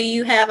 do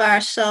you have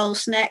our soul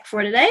snack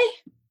for today?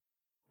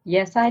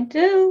 Yes, I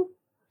do.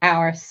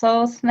 Our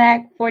soul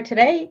snack for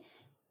today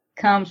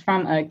comes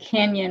from a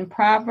Kenyan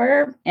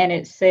proverb, and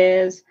it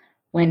says,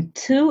 "When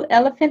two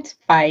elephants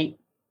fight,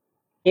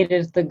 it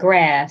is the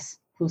grass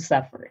who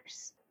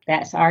suffers."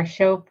 That's our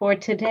show for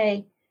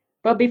today.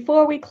 But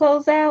before we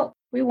close out,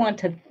 we want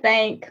to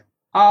thank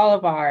all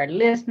of our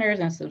listeners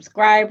and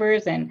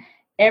subscribers and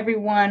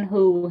everyone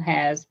who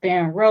has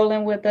been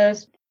rolling with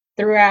us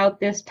throughout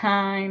this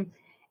time.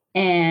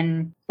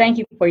 And thank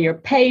you for your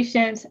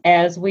patience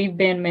as we've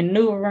been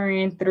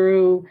maneuvering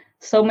through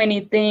so many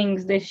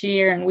things this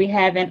year, and we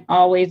haven't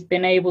always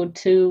been able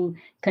to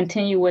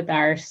continue with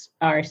our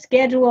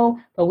schedule.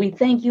 But we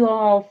thank you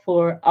all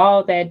for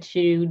all the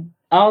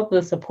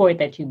support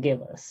that you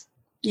give us.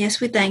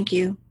 Yes, we thank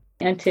you.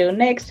 Until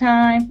next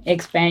time,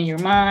 expand your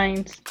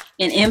minds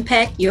and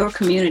impact your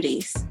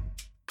communities.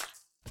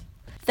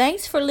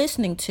 Thanks for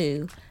listening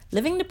to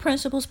Living the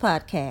Principles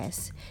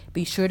podcast.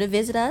 Be sure to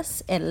visit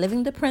us at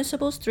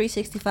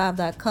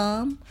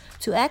livingtheprinciples365.com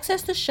to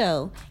access the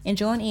show and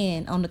join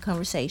in on the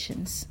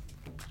conversations.